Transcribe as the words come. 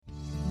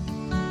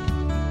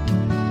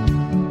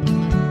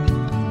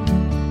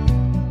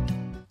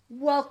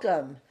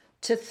Welcome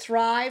to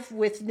Thrive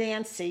with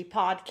Nancy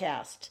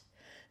podcast.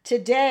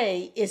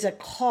 Today is a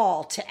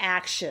call to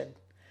action.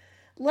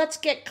 Let's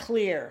get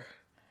clear.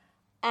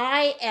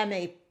 I am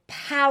a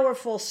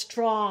powerful,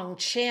 strong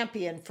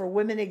champion for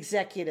women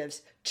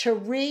executives to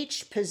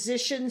reach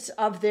positions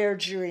of their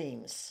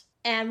dreams.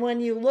 And when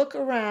you look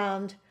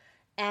around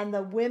and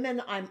the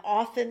women I'm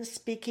often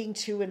speaking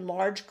to in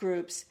large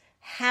groups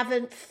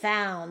haven't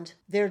found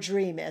their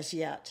dream as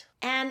yet.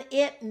 And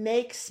it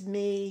makes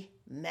me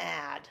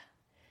mad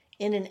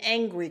in an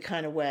angry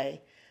kind of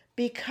way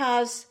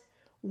because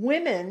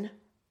women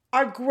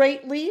are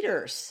great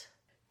leaders.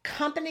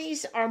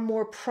 Companies are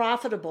more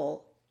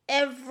profitable,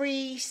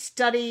 every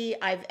study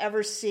I've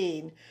ever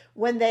seen,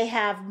 when they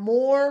have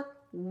more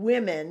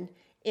women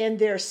in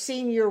their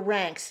senior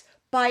ranks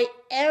by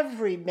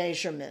every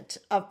measurement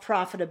of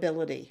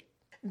profitability.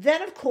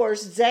 Then, of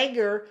course,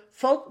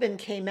 Zenger-Folkman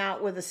came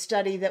out with a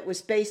study that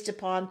was based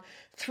upon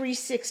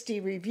 360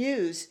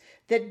 reviews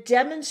that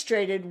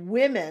demonstrated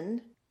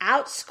women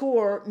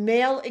outscore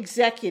male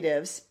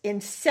executives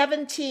in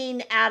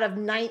 17 out of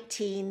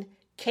 19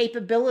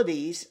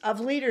 capabilities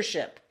of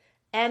leadership.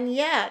 And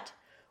yet,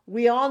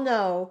 we all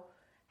know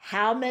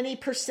how many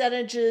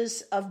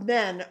percentages of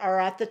men are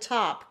at the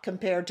top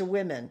compared to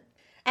women.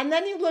 And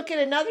then you look at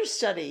another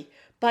study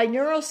by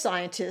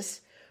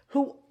neuroscientists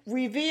who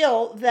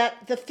reveal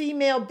that the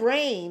female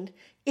brain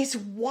is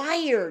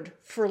wired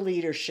for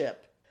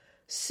leadership.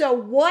 So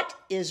what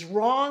is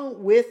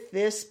wrong with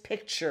this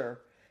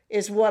picture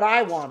is what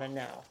I want to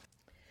know.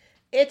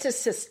 It's a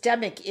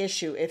systemic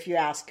issue, if you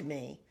ask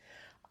me.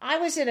 I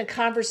was in a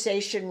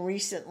conversation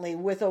recently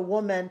with a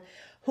woman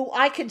who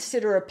I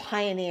consider a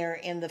pioneer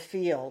in the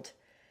field.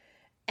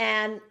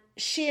 And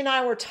she and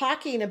I were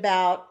talking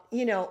about,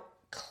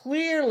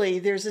 clearly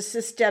there's a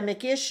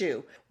systemic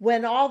issue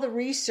when all the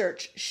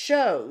research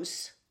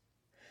shows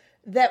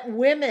that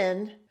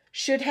women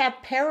should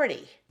have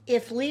parity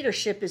if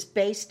leadership is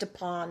based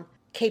upon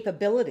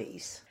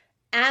capabilities.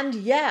 And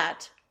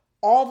yet,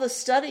 all the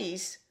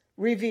studies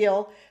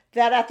reveal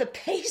that at the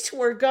pace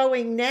we're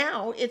going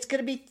now, it's going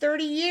to be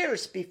 30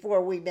 years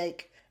before we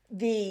make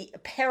the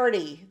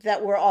parity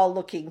that we're all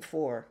looking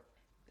for.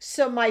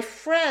 So my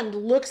friend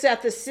looks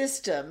at the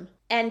system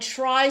and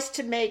tries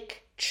to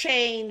make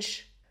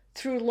change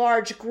through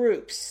large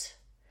groups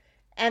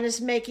and is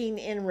making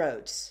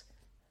inroads.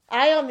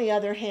 I, on the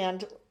other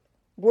hand,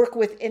 work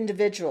with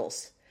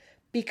individuals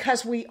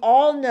because we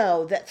all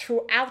know that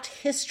throughout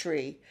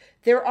history,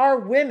 there are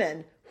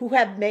women who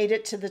have made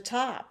it to the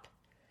top.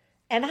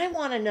 And I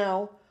want to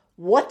know,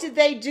 what did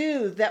they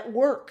do that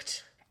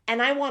worked?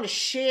 And I want to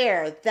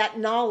share that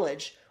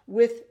knowledge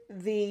with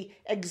the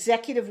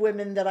executive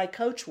women that I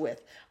coach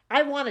with.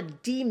 I want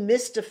to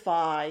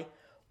demystify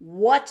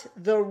what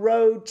the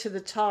road to the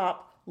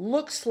top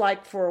looks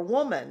like for a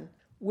woman,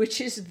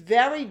 which is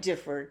very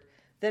different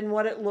than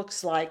what it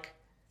looks like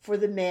for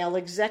the male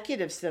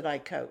executives that I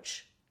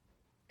coach.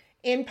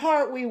 In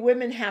part, we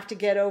women have to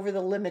get over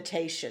the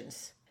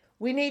limitations.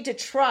 We need to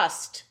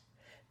trust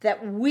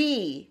that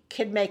we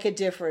can make a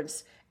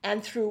difference,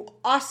 and through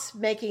us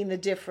making the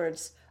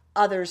difference,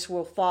 others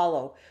will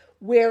follow,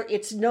 where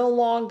it's no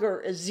longer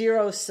a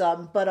zero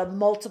sum, but a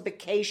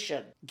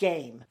multiplication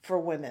game for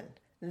women.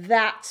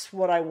 That's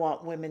what I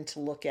want women to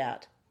look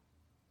at.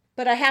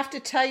 But I have to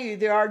tell you,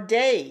 there are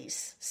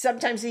days,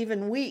 sometimes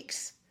even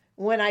weeks,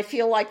 when I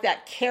feel like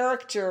that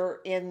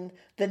character in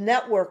the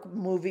Network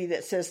movie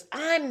that says,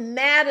 I'm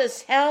mad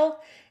as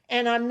hell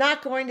and I'm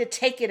not going to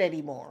take it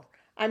anymore.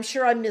 I'm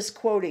sure I'm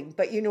misquoting,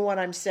 but you know what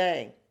I'm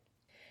saying.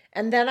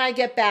 And then I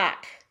get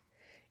back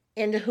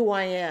into who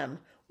I am,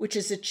 which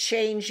is a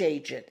change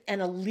agent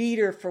and a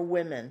leader for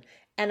women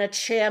and a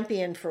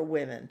champion for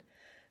women.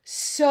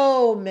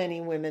 So many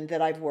women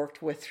that I've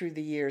worked with through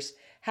the years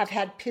have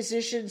had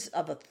positions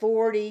of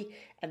authority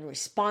and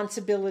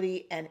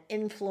responsibility and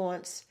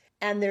influence,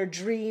 and their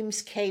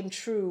dreams came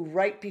true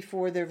right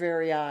before their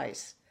very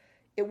eyes.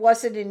 It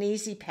wasn't an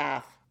easy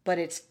path, but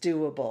it's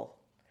doable.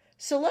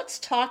 So let's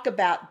talk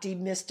about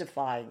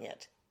demystifying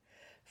it.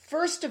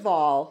 First of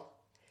all,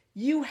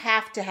 you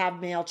have to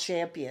have male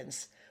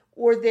champions,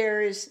 or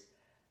there is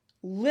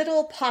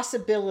little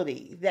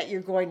possibility that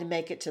you're going to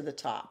make it to the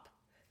top.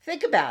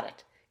 Think about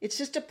it. It's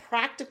just a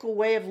practical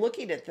way of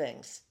looking at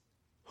things.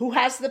 Who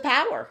has the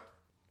power?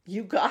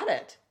 You got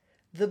it.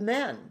 The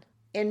men,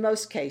 in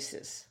most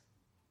cases.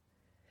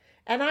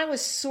 And I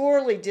was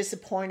sorely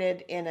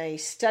disappointed in a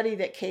study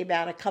that came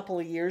out a couple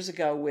of years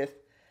ago with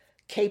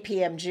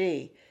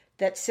KPMG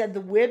that said the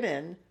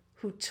women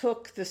who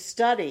took the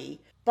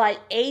study, by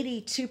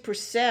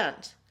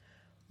 82%,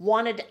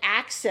 wanted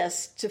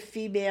access to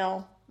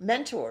female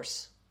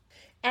mentors.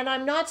 And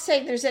I'm not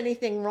saying there's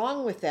anything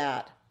wrong with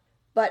that,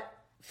 but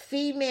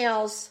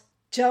females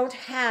don't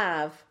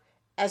have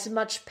as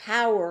much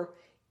power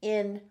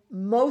in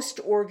most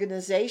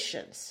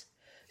organizations.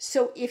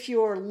 So if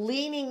you're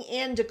leaning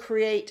in to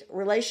create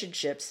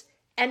relationships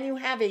and you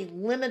have a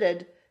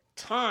limited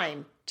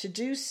time to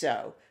do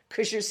so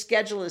because your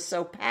schedule is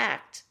so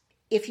packed,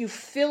 if you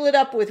fill it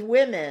up with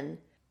women,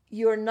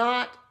 you're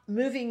not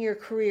moving your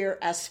career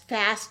as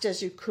fast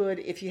as you could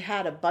if you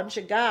had a bunch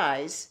of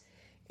guys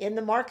in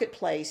the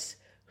marketplace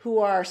who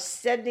are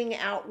sending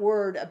out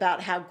word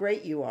about how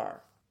great you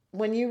are.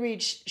 When you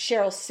read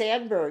Sheryl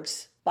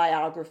Sandberg's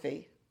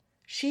biography,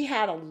 she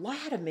had a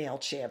lot of male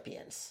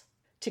champions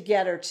to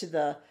get her to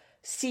the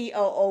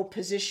COO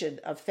position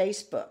of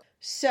Facebook.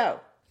 So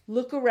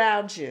look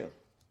around you,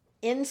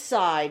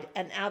 inside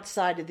and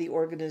outside of the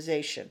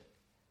organization.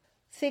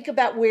 Think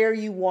about where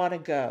you want to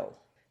go.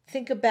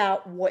 Think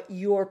about what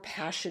your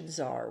passions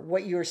are,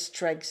 what your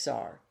strengths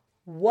are.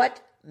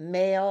 What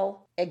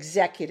male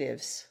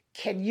executives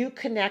can you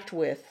connect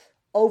with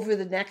over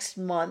the next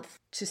month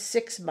to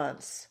 6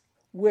 months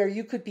where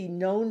you could be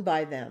known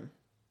by them?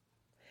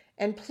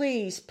 And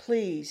please,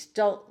 please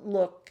don't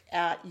look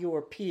at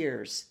your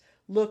peers.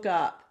 Look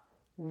up,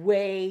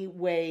 way,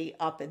 way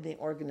up in the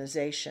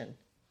organization.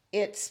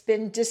 It's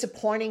been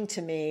disappointing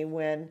to me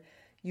when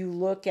you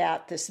look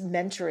at this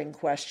mentoring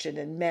question,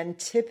 and men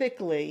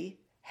typically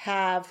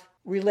have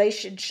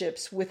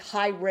relationships with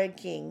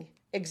high-ranking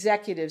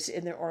executives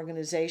in their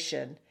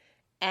organization,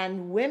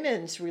 and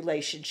women's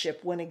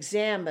relationship, when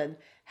examined,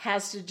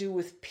 has to do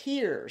with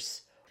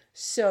peers.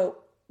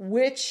 So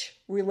which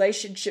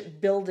relationship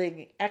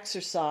building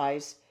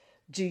exercise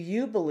do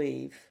you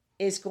believe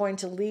is going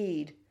to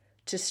lead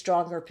to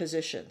stronger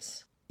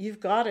positions? You've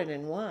got it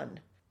in one.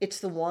 It's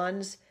the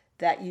ones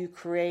that you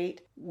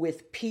create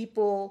with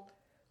people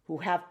who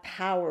have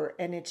power,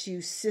 and it's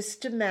you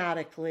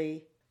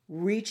systematically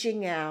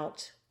reaching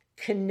out,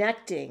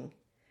 connecting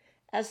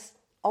as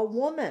a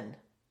woman,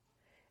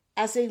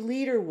 as a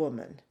leader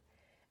woman,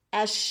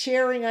 as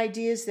sharing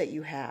ideas that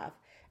you have,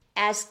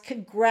 as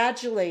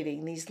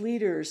congratulating these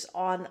leaders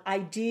on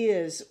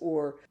ideas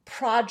or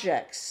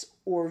projects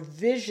or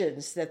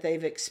visions that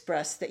they've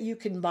expressed that you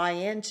can buy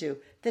into,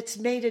 that's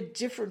made a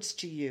difference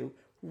to you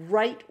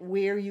right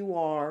where you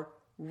are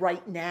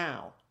right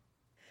now.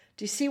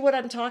 Do you see what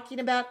I'm talking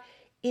about?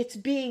 It's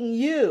being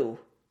you,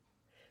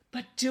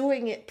 but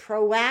doing it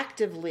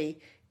proactively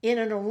in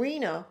an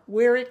arena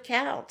where it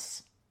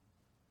counts.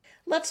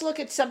 Let's look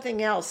at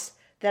something else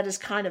that has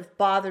kind of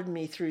bothered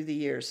me through the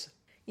years.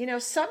 You know,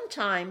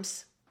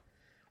 sometimes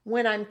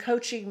when I'm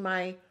coaching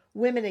my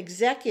women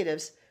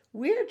executives,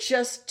 we're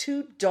just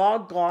too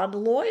doggone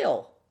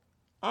loyal.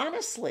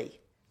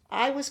 Honestly,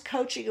 I was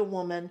coaching a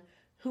woman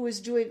who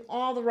is doing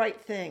all the right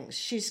things.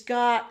 She's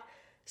got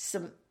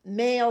some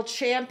male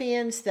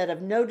champions that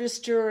have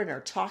noticed her and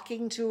are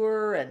talking to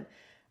her and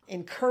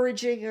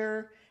encouraging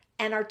her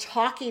and are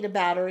talking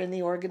about her in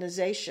the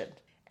organization.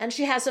 And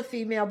she has a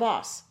female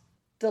boss.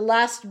 The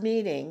last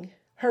meeting,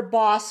 her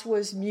boss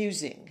was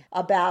musing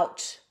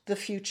about the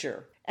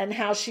future and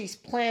how she's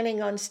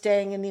planning on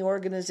staying in the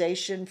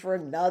organization for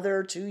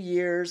another 2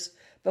 years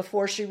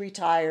before she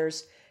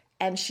retires.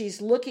 And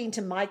she's looking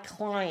to my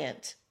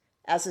client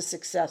as a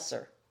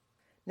successor.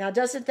 Now,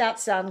 doesn't that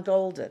sound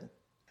golden?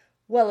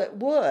 Well, it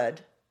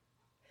would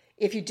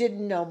if you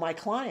didn't know my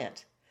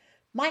client.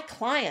 My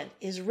client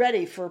is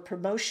ready for a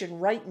promotion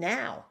right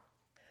now.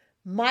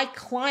 My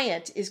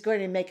client is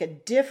going to make a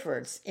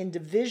difference in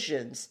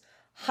divisions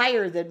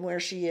higher than where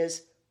she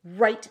is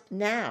right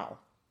now.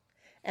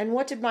 And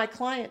what did my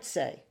client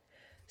say?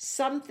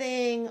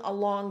 Something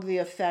along the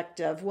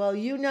effect of, well,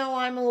 you know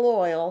I'm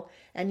loyal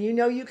and you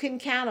know you can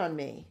count on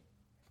me.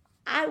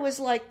 I was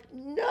like,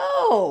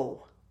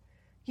 no.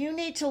 You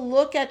need to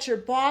look at your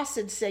boss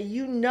and say,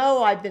 you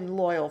know I've been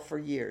loyal for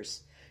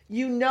years.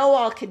 You know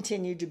I'll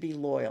continue to be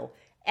loyal.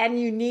 And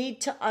you need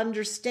to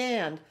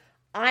understand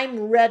I'm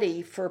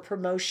ready for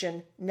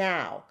promotion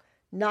now,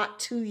 not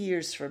 2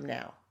 years from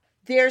now.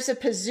 There's a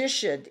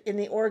position in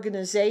the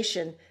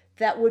organization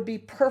that would be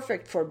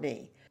perfect for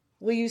me.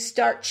 Will you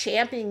start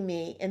championing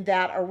me in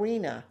that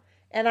arena?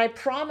 And I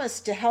promise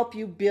to help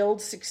you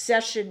build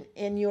succession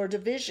in your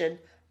division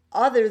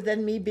other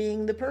than me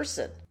being the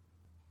person.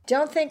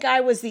 Don't think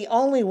I was the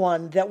only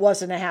one that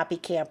wasn't a happy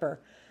camper.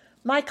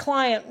 My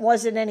client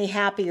wasn't any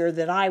happier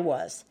than I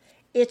was.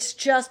 It's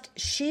just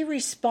she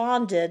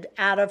responded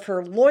out of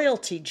her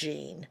loyalty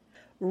gene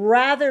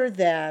rather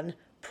than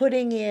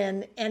putting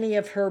in any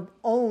of her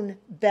own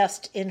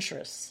best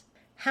interests.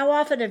 How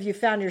often have you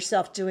found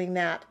yourself doing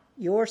that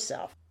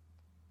yourself?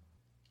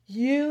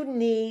 You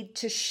need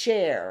to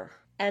share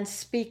and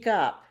speak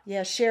up.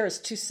 Yeah, share is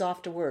too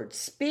soft a word.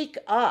 Speak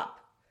up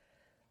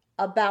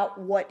about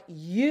what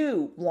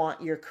you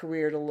want your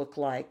career to look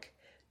like.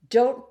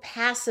 Don't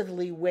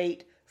passively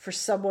wait for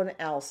someone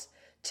else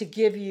to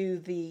give you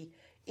the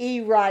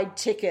e-ride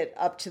ticket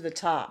up to the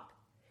top.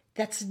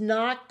 That's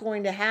not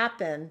going to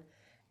happen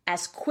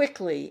as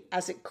quickly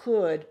as it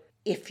could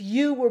if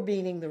you were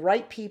meeting the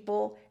right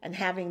people and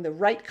having the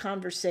right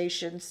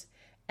conversations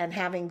and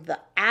having the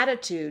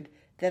attitude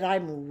that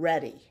I'm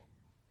ready.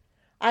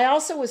 I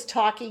also was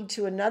talking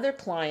to another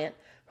client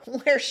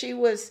where she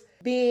was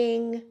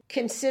being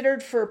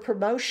considered for a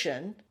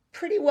promotion,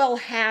 pretty well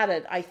had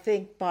it, I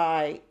think,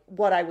 by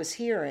what I was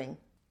hearing.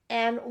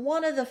 And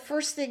one of the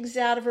first things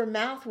out of her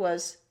mouth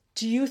was,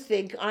 "Do you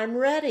think I'm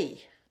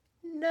ready?"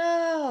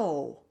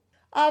 No,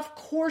 of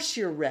course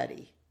you're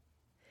ready.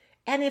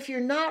 And if you're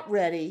not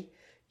ready,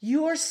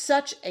 you're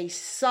such a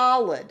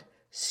solid,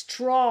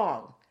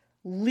 strong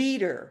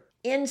leader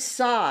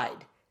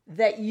inside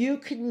that you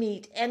can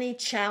meet any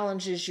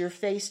challenges you're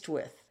faced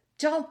with.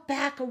 Don't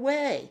back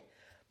away.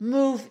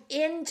 Move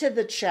into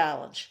the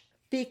challenge,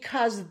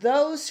 because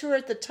those who are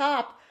at the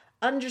top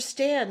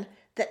understand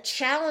that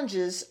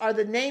challenges are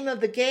the name of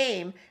the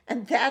game,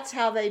 and that's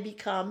how they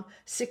become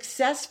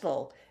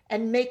successful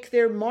and make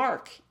their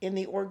mark in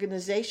the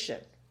organization.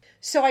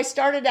 So I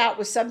started out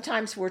with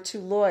sometimes we're too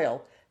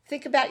loyal.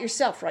 Think about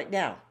yourself right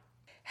now.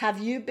 Have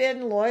you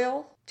been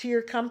loyal to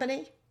your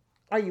company?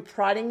 Are you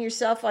priding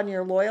yourself on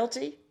your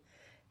loyalty?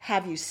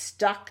 Have you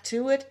stuck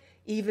to it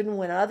even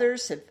when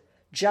others have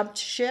jumped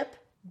ship?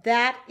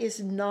 That is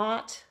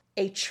not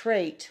a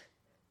trait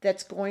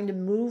that's going to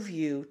move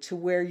you to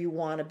where you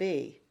want to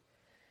be.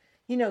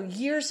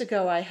 Years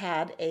ago, I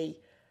had a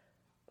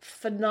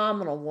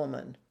phenomenal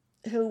woman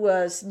who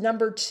was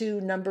number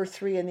 2, number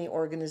 3 in the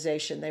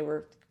organization. They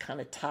were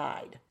kind of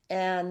tied.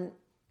 And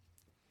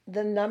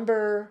the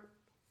number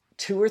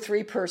 2 or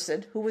 3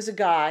 person, who was a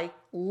guy,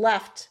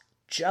 left,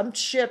 jumped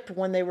ship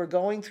when they were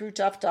going through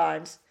tough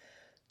times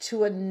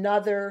to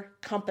another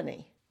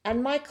company.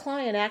 And my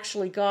client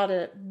actually got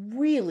a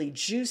really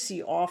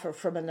juicy offer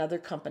from another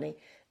company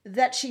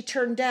that she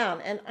turned down.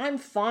 And I'm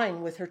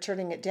fine with her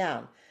turning it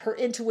down. Her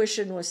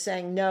intuition was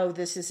saying, no,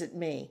 this isn't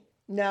me.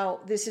 No,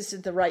 this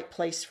isn't the right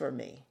place for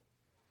me.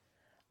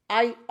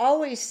 I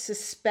always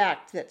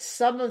suspect that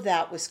some of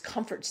that was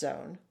comfort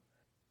zone,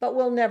 but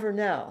we'll never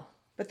know.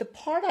 But the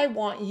part I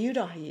want you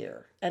to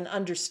hear and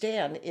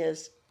understand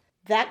is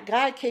that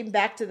guy came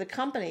back to the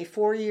company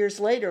 4 years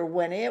later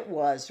when it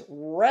was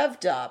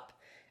revved up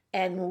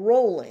and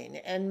rolling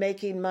and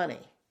making money.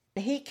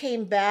 He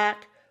came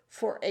back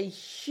for a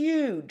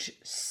huge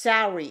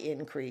salary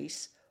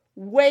increase,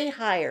 way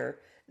higher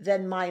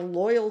than my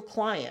loyal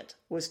client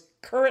was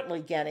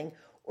currently getting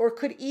or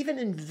could even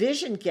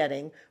envision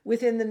getting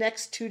within the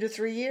next 2 to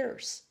 3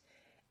 years.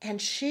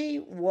 And she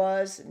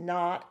was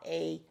not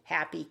a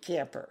happy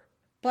camper.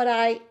 But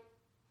I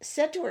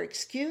said to her,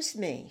 excuse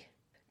me,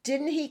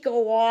 didn't he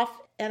go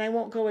off, and I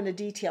won't go into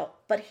detail,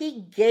 but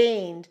he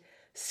gained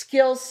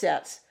skill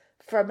sets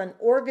from an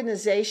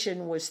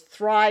organization was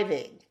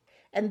thriving.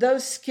 And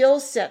those skill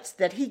sets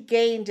that he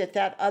gained at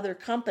that other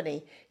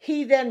company,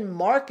 he then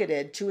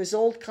marketed to his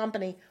old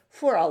company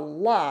for a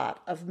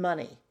lot of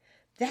money.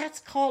 That's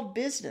called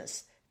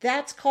business.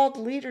 That's called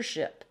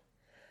leadership.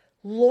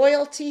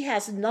 Loyalty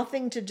has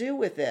nothing to do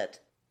with it.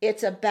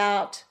 It's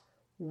about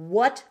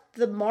what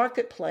the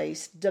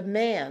marketplace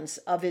demands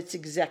of its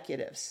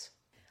executives.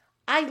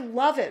 I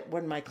love it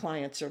when my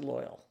clients are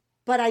loyal,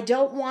 but I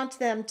don't want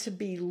them to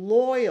be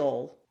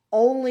loyal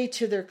only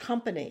to their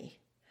company.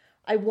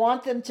 I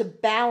want them to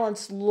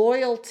balance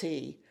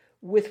loyalty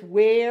with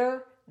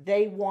where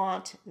they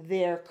want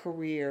their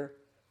career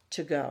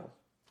to go.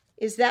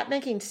 Is that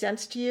making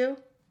sense to you?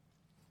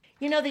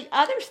 The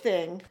other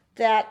thing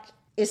that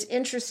is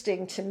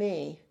interesting to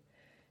me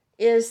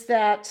is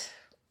that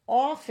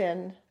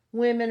often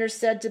women are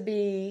said to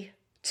be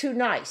too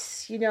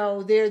nice.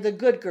 They're the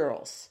good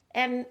girls.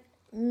 And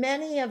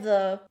many of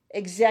the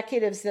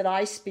executives that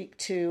I speak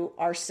to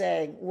are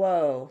saying,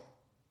 whoa,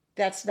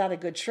 that's not a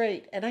good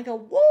trait. And I go,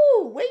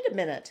 whoa, wait a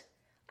minute.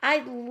 I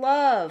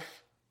love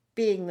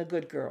being the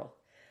good girl.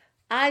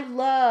 I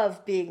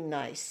love being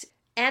nice.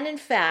 And in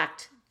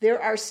fact,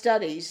 there are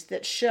studies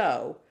that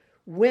show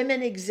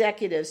women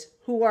executives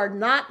who are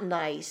not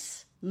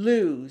nice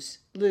lose.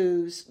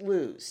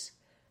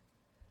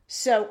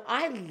 So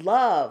I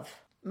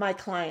love my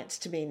clients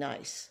to be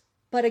nice.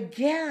 But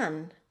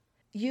again,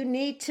 you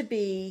need to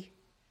be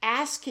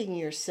asking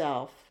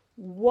yourself,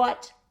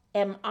 what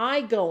am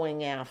I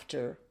going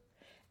after?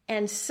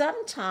 And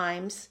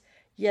sometimes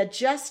you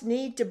just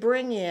need to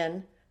bring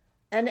in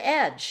an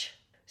edge.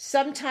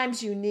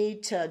 Sometimes you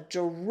need to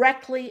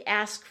directly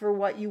ask for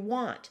what you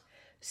want.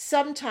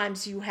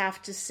 Sometimes you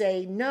have to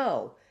say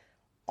no,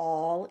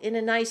 all in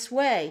a nice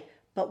way,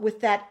 but with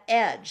that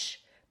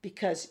edge,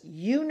 because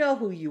you know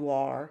who you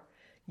are,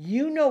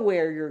 you know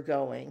where you're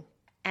going,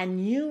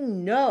 and you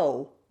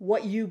know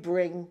what you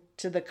bring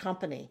to the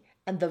company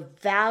and the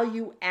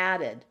value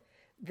added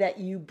that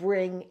you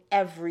bring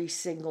every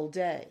single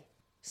day.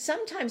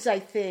 Sometimes I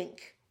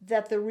think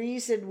that the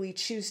reason we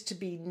choose to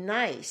be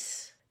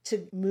nice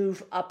to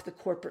move up the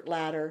corporate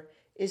ladder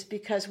is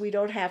because we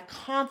don't have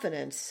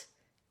confidence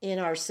in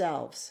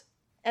ourselves.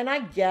 And I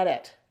get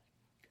it.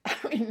 I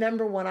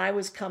remember when I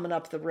was coming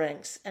up the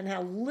ranks and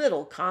how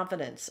little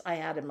confidence I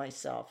had in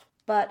myself.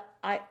 But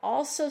I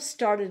also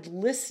started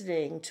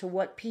listening to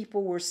what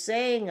people were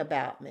saying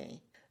about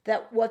me,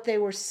 that what they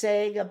were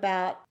saying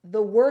about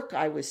the work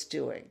I was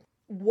doing,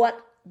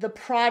 what the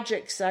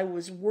projects I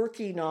was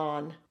working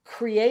on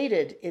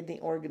created in the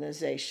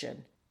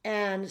organization.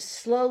 And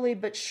slowly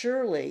but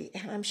surely,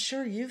 and I'm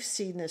sure you've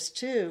seen this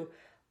too,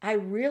 I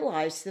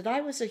realized that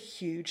I was a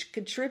huge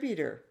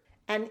contributor.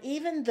 And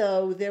even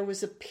though there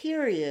was a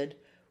period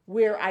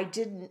where I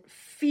didn't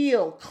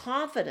feel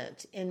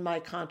confident in my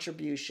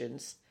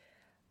contributions,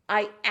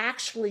 I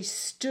actually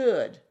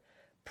stood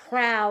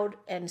proud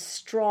and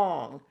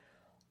strong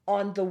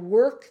on the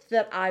work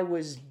that I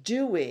was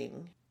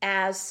doing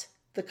as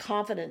the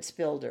confidence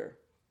builder.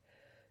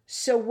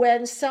 So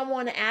when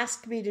someone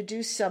asked me to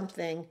do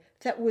something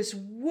that was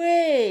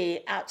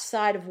way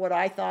outside of what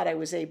I thought I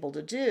was able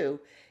to do,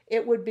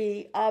 it would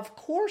be, of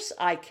course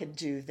I can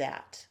do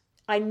that.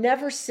 I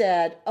never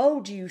said,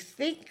 oh, do you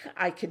think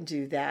I can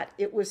do that?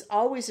 It was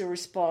always a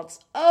response,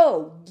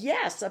 oh,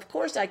 yes, of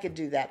course I can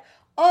do that.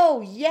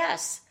 Oh,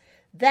 yes,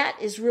 that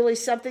is really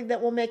something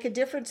that will make a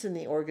difference in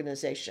the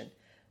organization.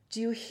 Do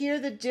you hear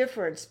the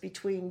difference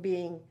between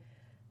being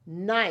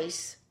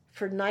nice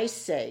for nice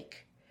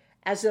sake,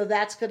 as though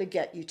that's going to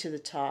get you to the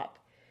top,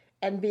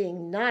 and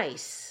being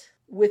nice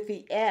with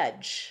the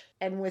edge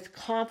and with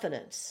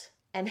confidence,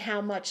 and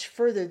how much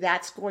further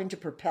that's going to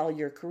propel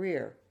your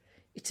career?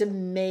 It's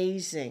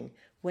amazing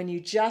when you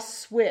just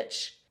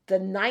switch the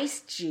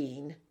nice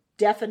gene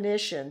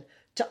definition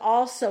to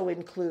also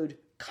include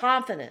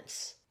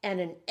confidence and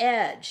an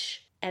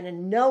edge and a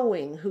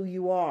knowing who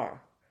you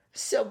are.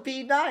 So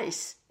be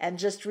nice and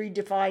just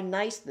redefine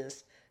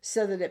niceness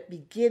so that it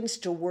begins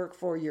to work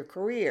for your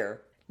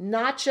career,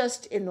 not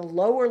just in the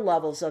lower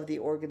levels of the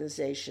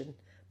organization,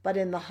 but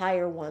in the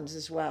higher ones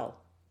as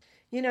well.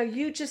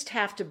 You just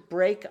have to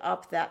break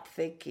up that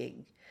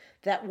thinking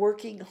that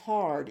working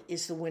hard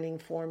is the winning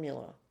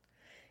formula.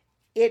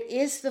 It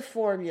is the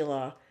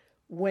formula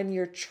when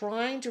you're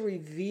trying to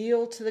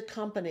reveal to the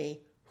company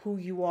who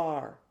you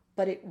are,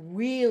 but it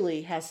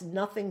really has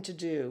nothing to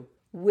do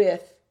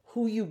with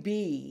who you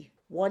be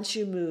once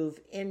you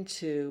move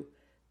into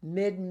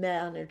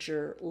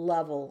mid-manager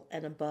level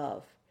and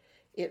above.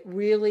 It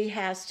really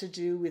has to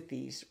do with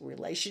these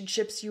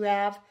relationships you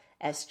have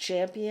as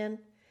champion.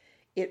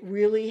 It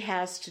really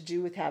has to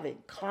do with having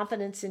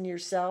confidence in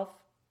yourself.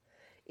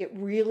 It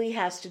really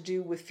has to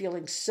do with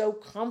feeling so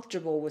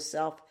comfortable with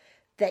self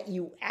that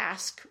you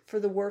ask for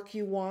the work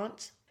you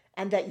want,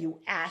 and that you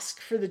ask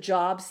for the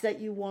jobs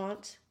that you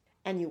want,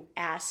 and you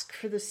ask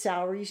for the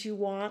salaries you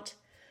want,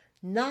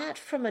 not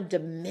from a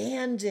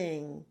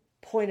demanding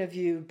point of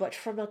view, but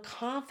from a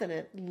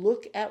confident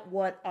look at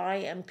what I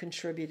am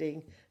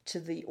contributing to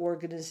the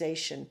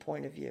organization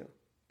point of view.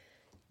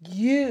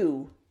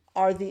 You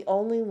are the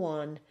only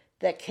one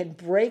that can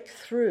break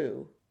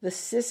through the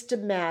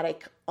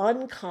systematic,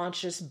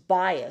 unconscious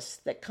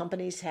bias that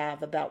companies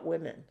have about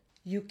women.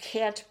 You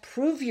can't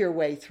prove your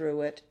way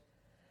through it.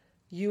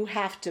 You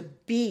have to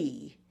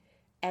be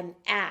and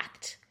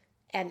act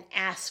and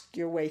ask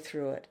your way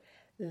through it.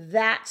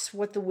 That's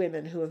what the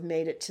women who have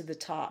made it to the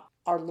top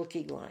are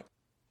looking like.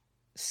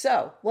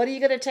 So, what are you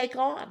going to take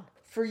on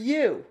for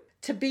you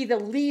to be the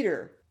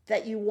leader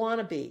that you want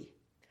to be?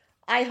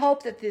 I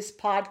hope that this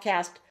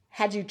podcast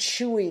had you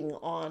chewing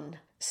on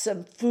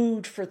some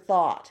food for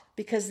thought,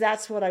 because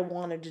that's what I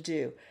wanted to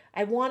do.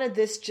 I wanted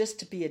this just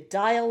to be a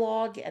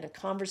dialogue and a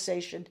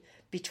conversation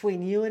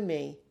between you and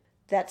me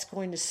that's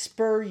going to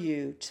spur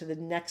you to the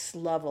next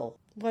level,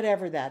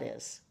 whatever that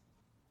is.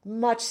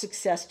 Much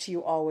success to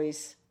you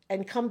always,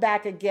 and come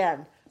back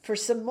again for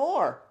some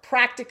more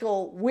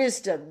practical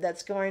wisdom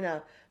that's going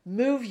to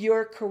move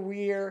your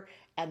career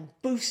and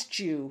boost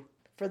you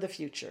for the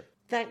future.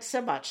 Thanks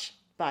so much.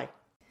 Bye.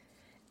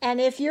 And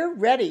if you're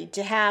ready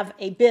to have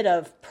a bit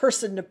of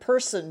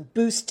person-to-person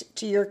boost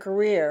to your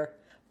career,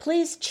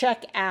 please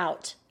check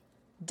out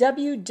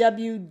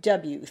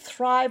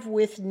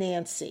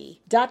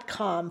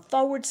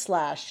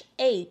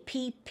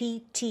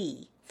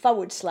www.thrivewithnancy.com/APPT/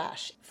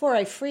 for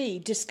a free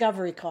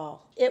discovery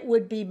call. It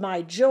would be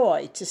my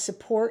joy to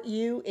support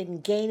you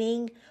in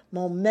gaining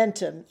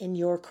momentum in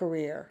your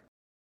career.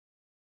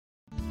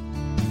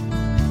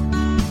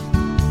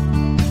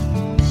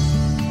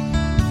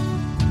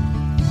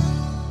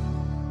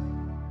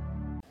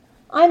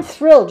 I'm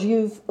thrilled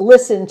you've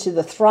listened to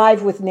the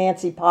Thrive with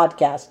Nancy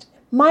podcast.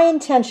 My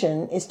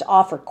intention is to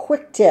offer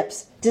quick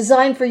tips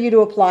designed for you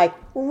to apply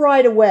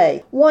right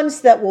away,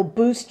 ones that will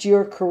boost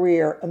your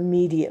career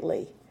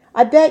immediately.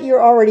 I bet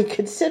you're already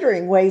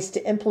considering ways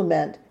to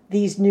implement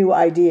these new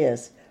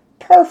ideas.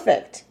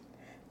 Perfect!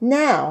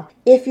 Now,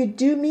 if you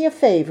do me a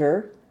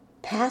favor,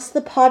 pass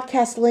the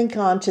podcast link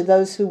on to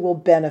those who will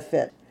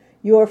benefit,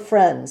 your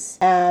friends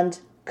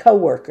and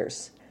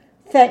coworkers.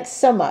 Thanks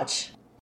so much.